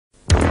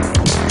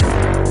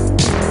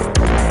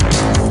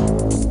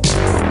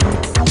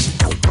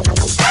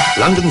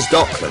London's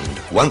Dockland,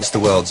 once the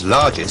world's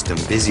largest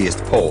and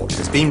busiest port,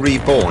 has been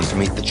reborn to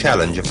meet the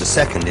challenge of the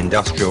second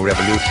industrial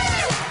revolution.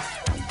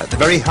 At the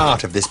very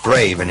heart of this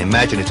brave and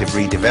imaginative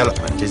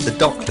redevelopment is the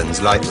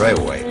Docklands Light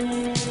Railway,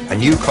 a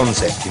new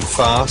concept in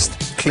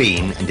fast,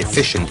 clean and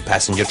efficient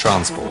passenger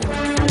transport.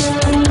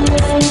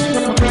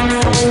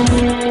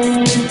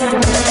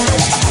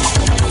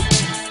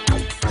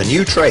 The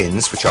new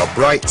trains, which are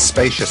bright,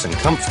 spacious and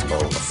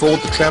comfortable, afford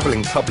the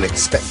travelling public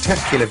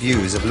spectacular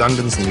views of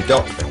London's new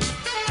Dockland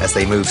as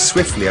they move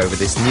swiftly over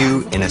this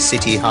new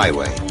inner-city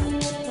highway.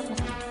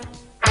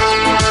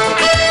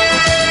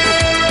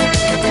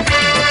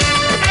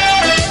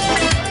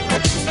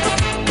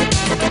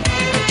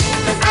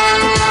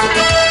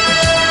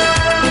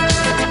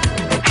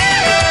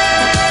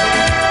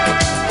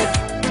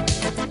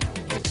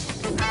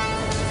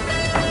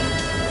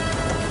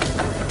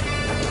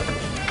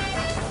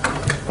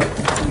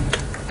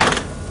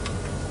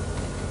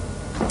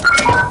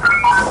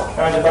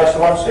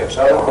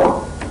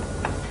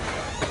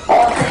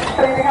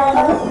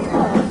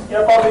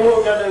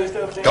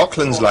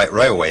 Docklands Light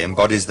Railway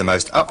embodies the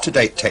most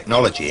up-to-date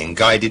technology in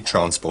guided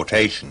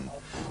transportation.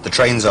 The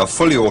trains are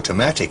fully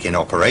automatic in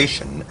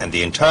operation and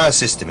the entire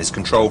system is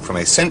controlled from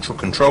a central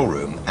control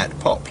room at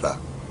Poplar.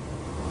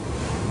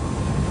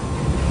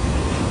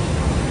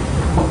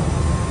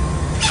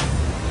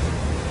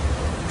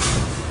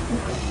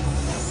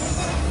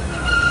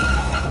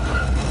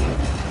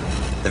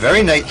 The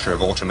very nature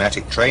of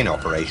automatic train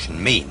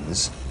operation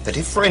means that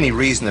if for any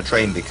reason a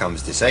train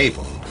becomes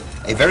disabled,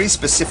 a very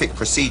specific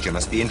procedure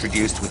must be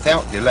introduced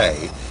without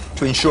delay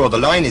to ensure the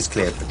line is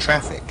cleared for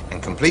traffic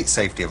and complete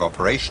safety of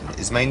operation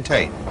is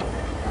maintained.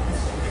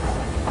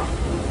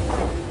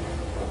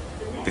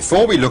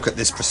 Before we look at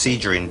this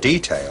procedure in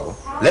detail,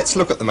 let's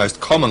look at the most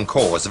common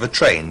cause of a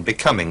train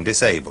becoming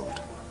disabled.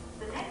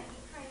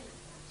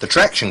 The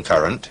traction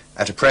current,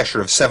 at a pressure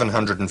of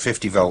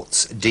 750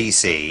 volts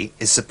DC,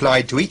 is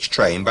supplied to each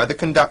train by the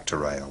conductor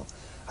rail,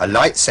 a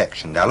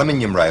light-sectioned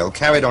aluminium rail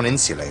carried on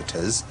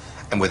insulators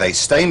and with a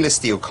stainless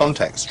steel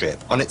contact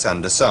strip on its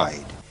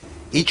underside.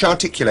 Each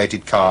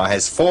articulated car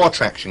has 4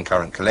 traction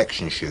current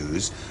collection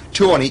shoes,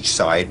 2 on each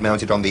side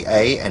mounted on the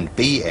A and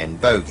B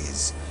end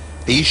bogies.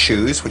 These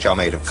shoes, which are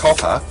made of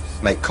copper,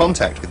 make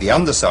contact with the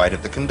underside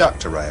of the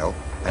conductor rail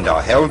and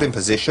are held in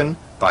position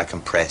by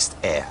compressed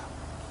air.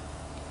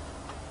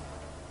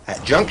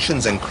 At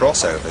junctions and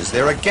crossovers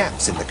there are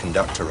gaps in the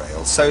conductor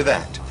rail so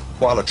that,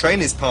 while a train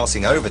is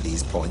passing over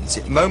these points,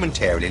 it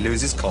momentarily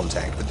loses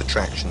contact with the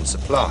traction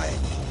supply.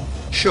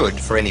 Should,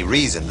 for any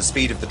reason, the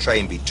speed of the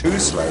train be too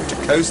slow to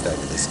coast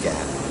over this gap,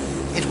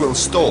 it will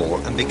stall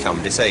and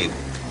become disabled.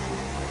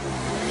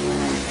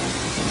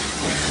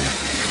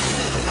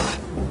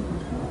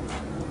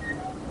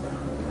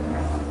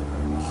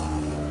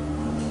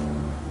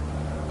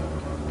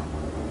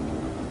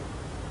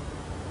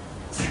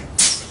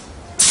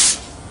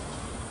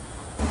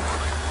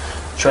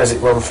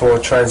 Transit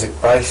 14,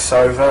 transit base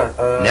over.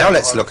 Now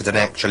let's look at an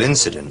actual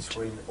incident.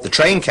 The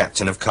train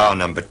captain of car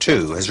number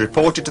 2 has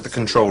reported to the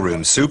control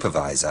room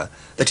supervisor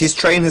that his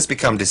train has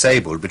become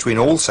disabled between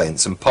All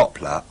Saints and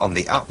Poplar on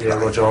the up line. Yeah,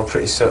 Roger, I'm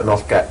pretty certain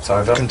I've gapped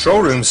over. The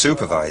control room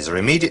supervisor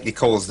immediately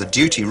calls the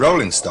duty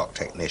rolling stock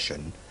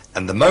technician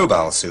and the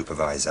mobile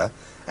supervisor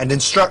and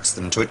instructs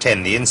them to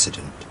attend the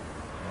incident.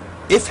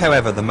 If,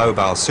 however, the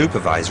mobile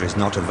supervisor is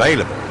not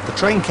available, the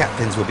train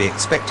captains will be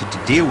expected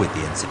to deal with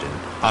the incident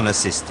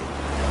unassisted.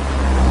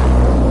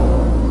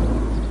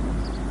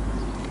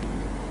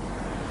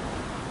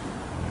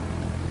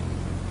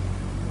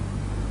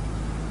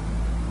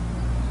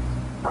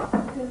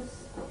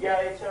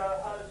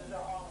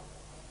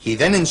 He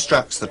then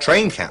instructs the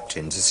train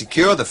captain to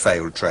secure the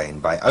failed train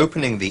by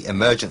opening the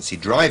emergency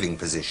driving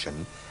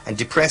position and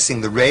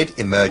depressing the red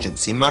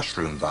emergency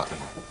mushroom button.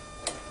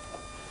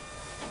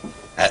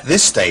 At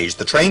this stage,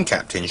 the train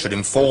captain should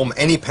inform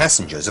any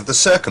passengers of the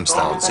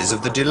circumstances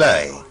of the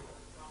delay.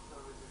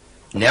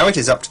 Now it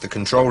is up to the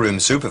control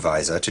room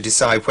supervisor to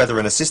decide whether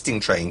an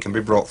assisting train can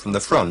be brought from the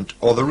front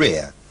or the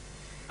rear.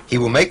 He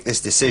will make this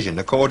decision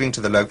according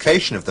to the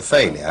location of the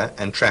failure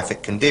and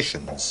traffic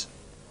conditions.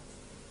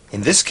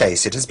 In this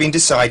case, it has been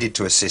decided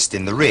to assist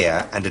in the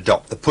rear and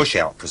adopt the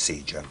push-out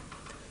procedure.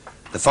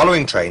 The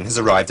following train has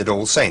arrived at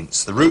All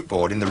Saints, the route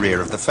board in the rear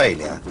of the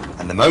failure,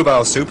 and the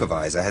mobile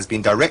supervisor has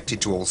been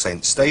directed to All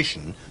Saints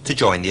station to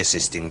join the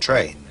assisting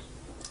train.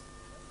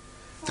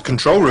 The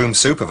control room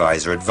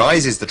supervisor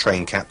advises the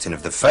train captain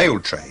of the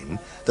failed train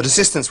that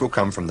assistance will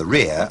come from the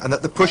rear and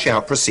that the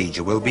push-out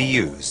procedure will be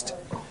used.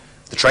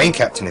 The train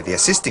captain of the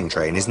assisting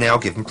train is now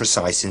given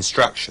precise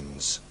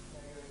instructions.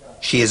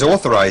 She is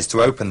authorised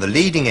to open the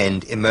leading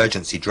end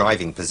emergency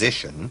driving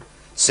position,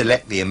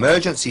 select the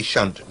emergency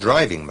shunt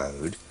driving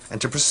mode, and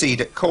to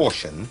proceed at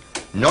caution,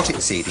 not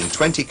exceeding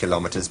 20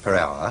 km per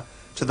hour,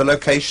 to the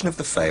location of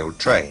the failed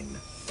train.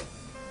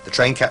 The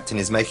train captain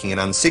is making an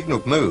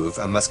unsignalled move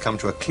and must come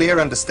to a clear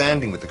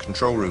understanding with the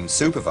control room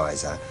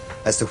supervisor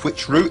as to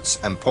which routes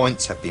and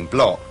points have been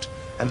blocked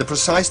and the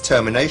precise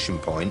termination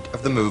point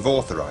of the move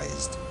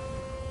authorised.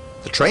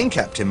 The train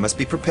captain must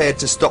be prepared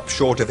to stop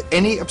short of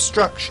any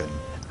obstruction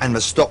and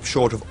must stop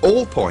short of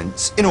all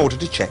points in order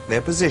to check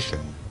their position.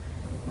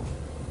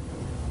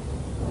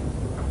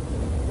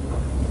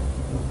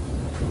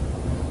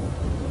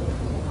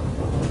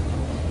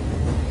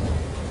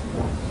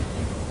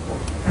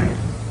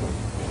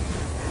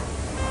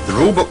 The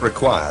rulebook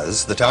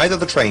requires that either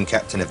the train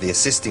captain of the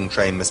assisting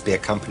train must be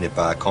accompanied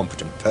by a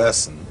competent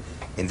person,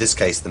 in this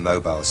case the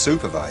mobile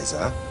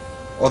supervisor,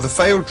 or the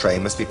failed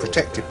train must be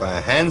protected by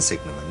a hand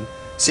signalman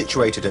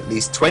situated at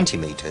least 20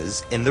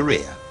 metres in the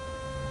rear.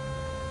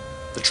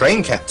 The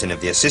train captain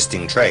of the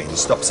assisting train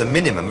stops a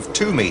minimum of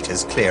 2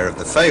 metres clear of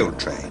the failed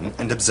train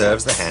and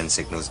observes the hand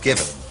signals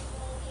given.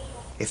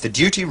 If the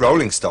duty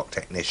rolling stock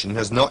technician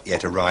has not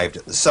yet arrived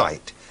at the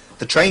site,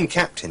 the train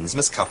captains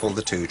must couple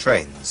the two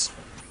trains.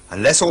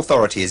 Unless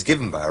authority is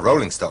given by a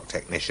rolling stock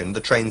technician, the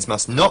trains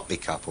must not be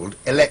coupled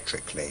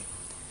electrically.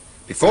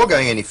 Before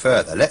going any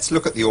further, let's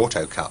look at the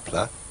auto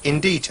coupler in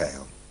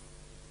detail.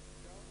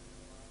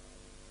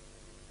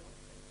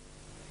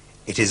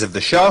 It is of the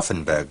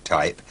Scharfenberg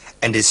type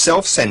and is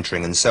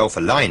self-centering and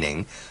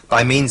self-aligning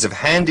by means of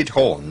handed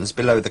horns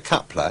below the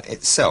coupler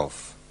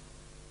itself.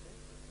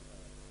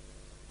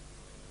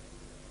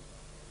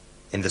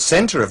 In the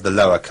centre of the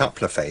lower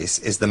coupler face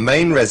is the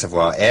main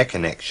reservoir air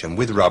connection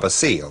with rubber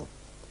seal.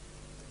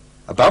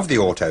 Above the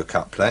auto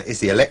coupler is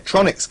the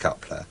electronics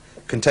coupler,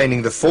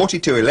 containing the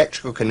 42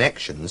 electrical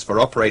connections for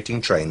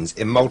operating trains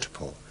in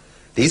multiple.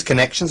 These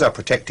connections are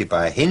protected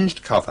by a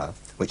hinged cover,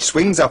 which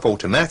swings up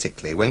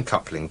automatically when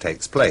coupling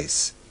takes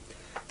place.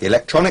 The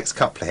electronics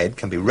coupler head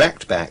can be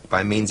racked back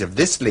by means of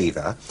this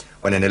lever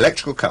when an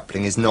electrical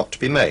coupling is not to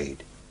be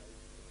made.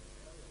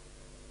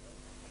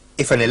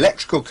 If an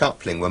electrical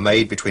coupling were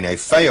made between a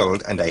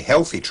failed and a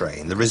healthy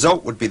train, the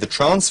result would be the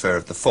transfer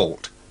of the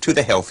fault to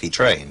the healthy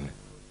train.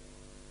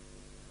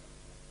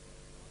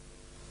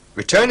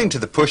 Returning to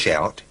the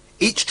push-out,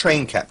 each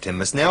train captain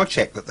must now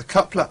check that the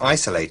coupler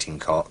isolating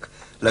cock,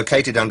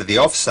 located under the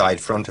offside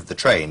front of the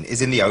train,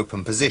 is in the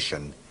open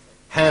position,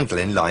 handle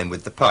in line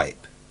with the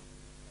pipe.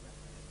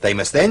 They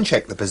must then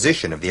check the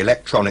position of the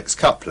electronics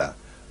coupler,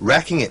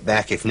 racking it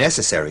back if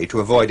necessary to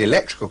avoid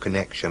electrical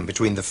connection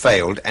between the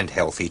failed and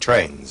healthy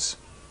trains.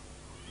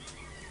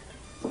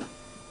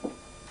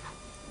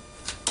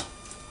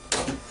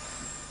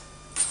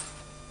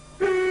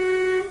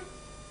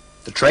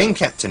 The train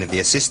captain of the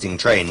assisting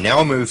train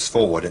now moves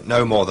forward at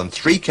no more than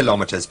 3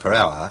 kilometers per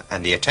hour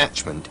and the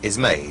attachment is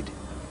made.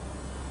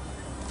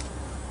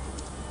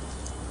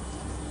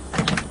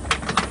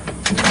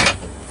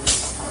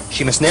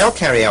 She must now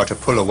carry out a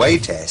pull-away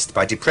test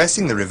by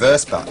depressing the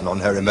reverse button on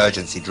her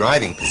emergency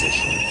driving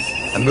position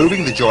and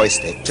moving the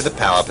joystick to the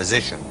power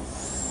position.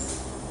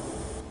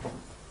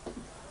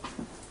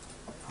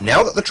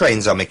 Now that the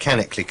trains are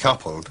mechanically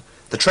coupled,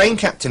 the train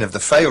captain of the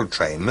failed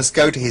train must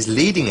go to his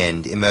leading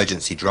end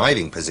emergency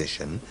driving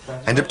position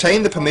and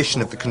obtain the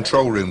permission of the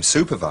control room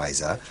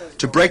supervisor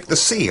to break the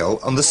seal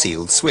on the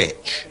sealed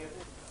switch.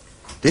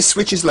 This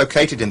switch is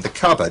located in the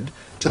cupboard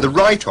to the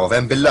right of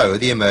and below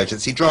the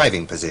emergency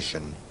driving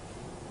position.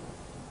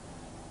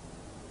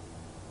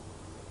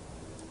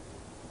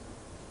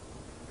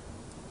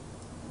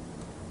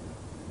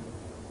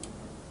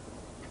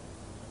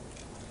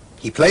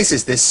 He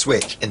places this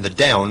switch in the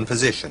down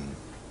position.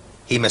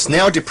 He must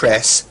now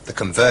depress the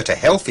converter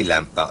healthy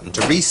lamp button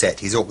to reset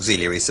his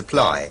auxiliary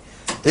supply.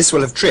 This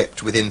will have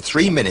tripped within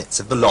 3 minutes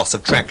of the loss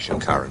of traction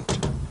current.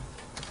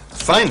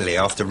 Finally,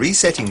 after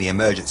resetting the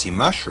emergency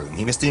mushroom,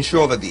 he must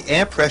ensure that the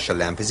air pressure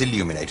lamp is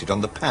illuminated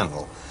on the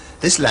panel.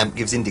 This lamp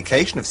gives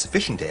indication of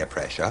sufficient air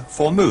pressure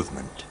for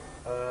movement.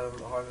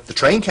 The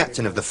train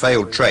captain of the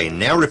failed train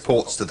now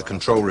reports to the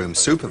control room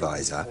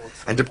supervisor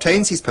and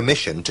obtains his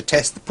permission to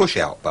test the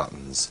push-out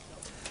buttons.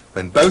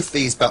 When both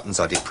these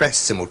buttons are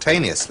depressed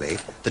simultaneously,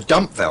 the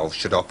dump valve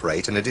should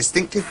operate and a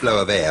distinctive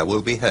blow of air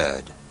will be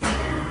heard.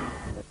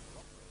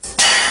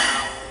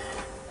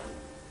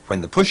 When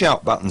the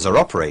push-out buttons are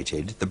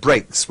operated, the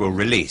brakes will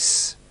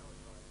release.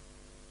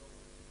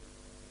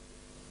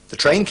 The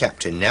train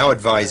captain now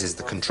advises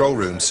the control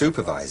room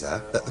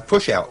supervisor that the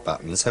push-out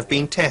buttons have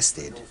been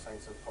tested.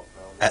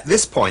 At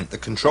this point, the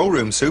control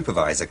room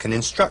supervisor can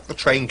instruct the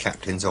train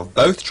captains of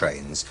both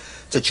trains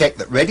to check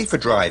that ready for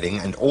driving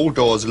and all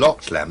doors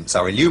locked lamps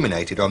are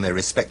illuminated on their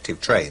respective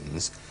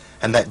trains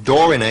and that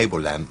door enable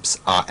lamps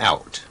are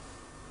out.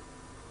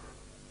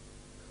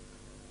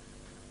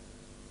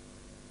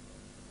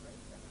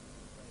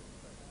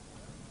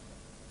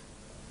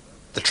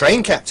 The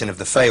train captain of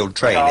the failed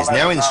train is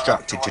now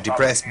instructed to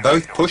depress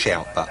both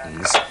push-out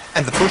buttons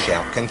and the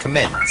push-out can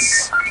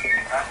commence.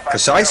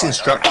 Precise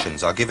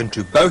instructions are given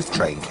to both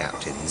train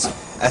captains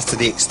as to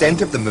the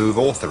extent of the move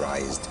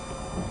authorised,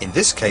 in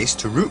this case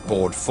to route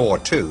board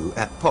 4-2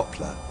 at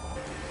Poplar.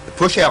 The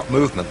push-out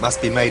movement must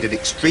be made at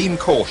extreme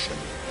caution,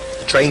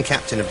 the train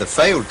captain of the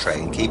failed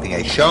train keeping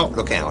a sharp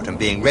lookout and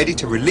being ready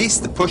to release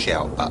the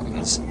push-out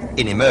buttons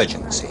in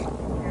emergency.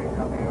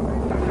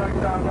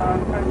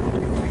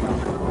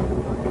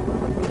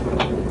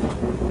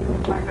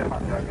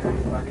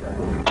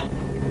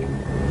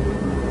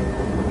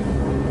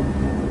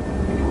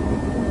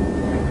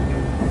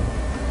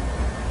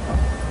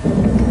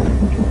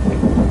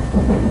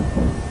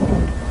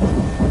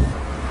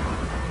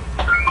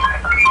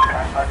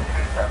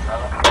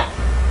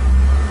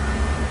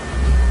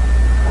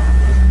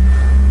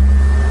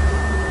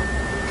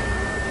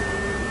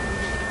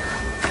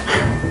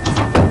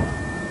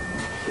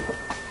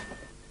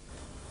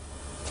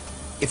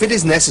 If it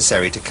is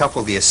necessary to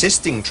couple the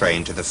assisting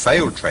train to the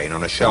failed train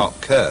on a sharp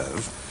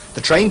curve,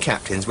 the train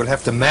captains will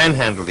have to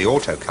manhandle the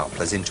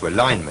auto-couplers into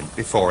alignment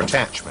before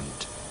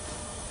attachment.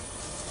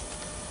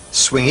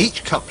 Swing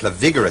each coupler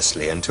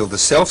vigorously until the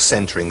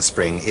self-centering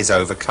spring is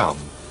overcome,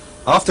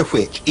 after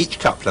which each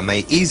coupler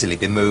may easily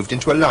be moved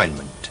into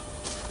alignment.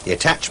 The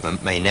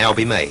attachment may now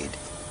be made.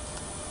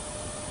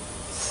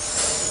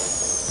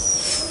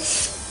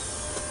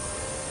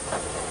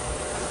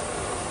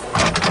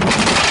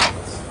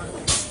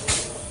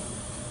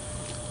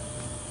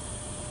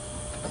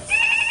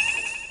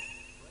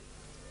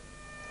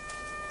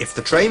 If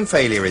the train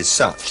failure is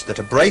such that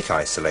a brake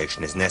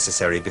isolation is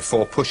necessary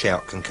before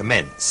push-out can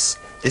commence,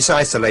 this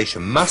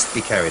isolation must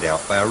be carried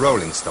out by a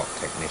rolling stock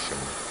technician.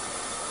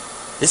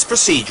 This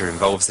procedure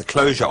involves the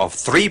closure of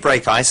 3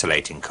 brake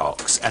isolating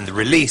cocks and the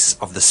release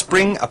of the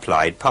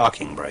spring-applied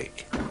parking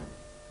brake.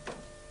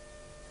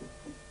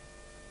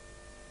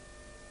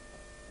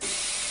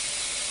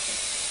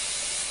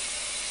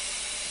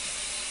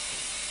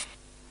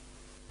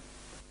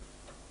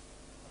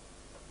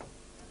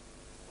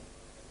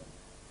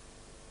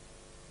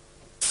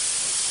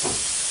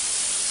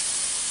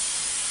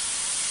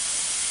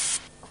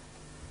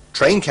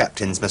 Train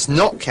captains must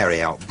not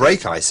carry out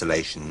brake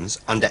isolations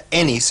under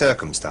any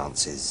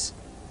circumstances.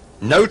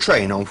 No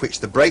train on which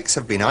the brakes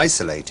have been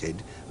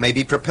isolated may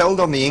be propelled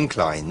on the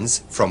inclines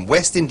from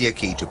West India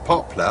Quay to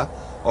Poplar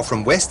or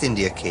from West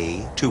India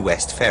Quay to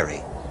West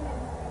Ferry.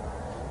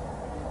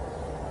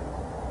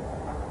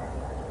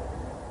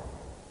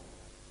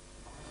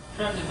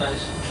 Transit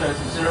base,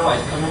 transit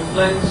 08, come in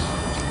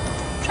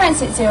please.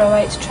 Transit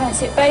 08,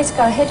 transit base,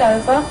 go ahead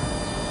over.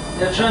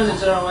 Yeah,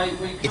 transit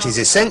 08, It is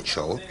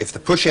essential, if the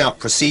push-out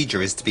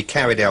procedure is to be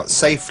carried out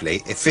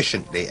safely,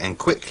 efficiently and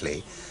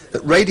quickly,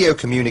 that radio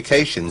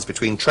communications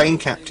between train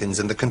captains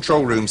and the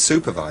control room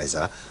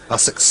supervisor are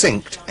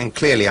succinct and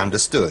clearly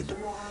understood.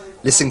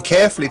 Listen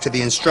carefully to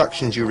the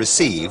instructions you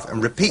receive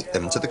and repeat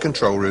them to the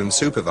control room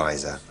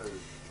supervisor.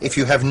 If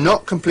you have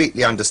not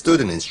completely understood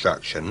an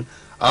instruction,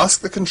 ask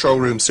the control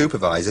room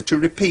supervisor to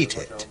repeat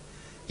it.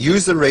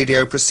 Use the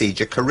radio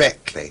procedure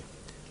correctly.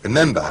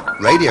 Remember,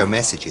 radio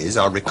messages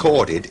are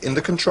recorded in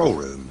the control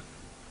room.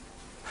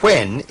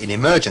 When, in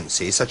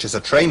emergency such as a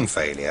train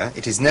failure,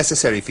 it is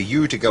necessary for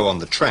you to go on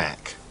the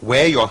track,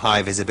 wear your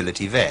high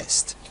visibility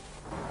vest.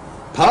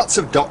 Parts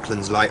of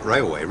Docklands Light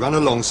Railway run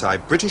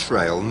alongside British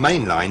Rail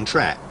mainline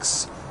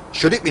tracks.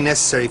 Should it be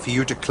necessary for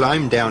you to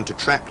climb down to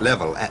track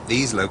level at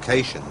these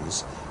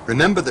locations,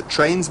 remember that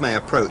trains may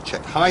approach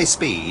at high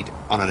speed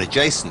on an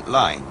adjacent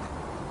line.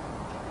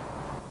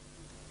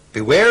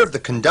 Beware of the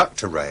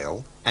conductor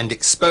rail and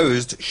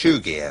exposed shoe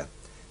gear.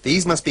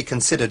 These must be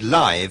considered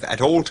live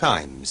at all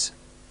times.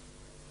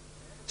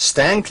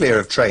 Stand clear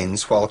of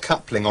trains while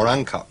coupling or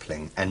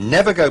uncoupling and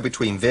never go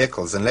between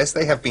vehicles unless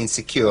they have been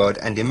secured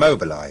and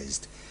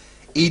immobilized.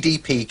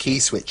 EDP key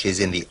switches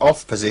in the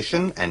off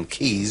position and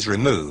keys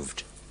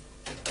removed.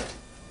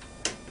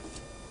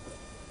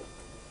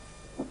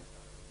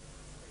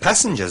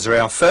 Passengers are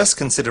our first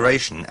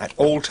consideration at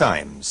all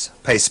times.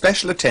 Pay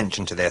special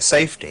attention to their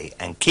safety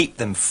and keep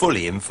them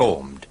fully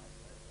informed.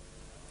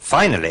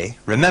 Finally,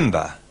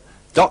 remember,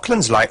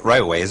 Docklands Light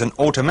Railway is an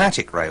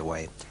automatic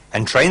railway,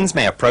 and trains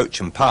may approach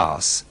and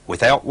pass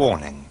without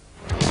warning.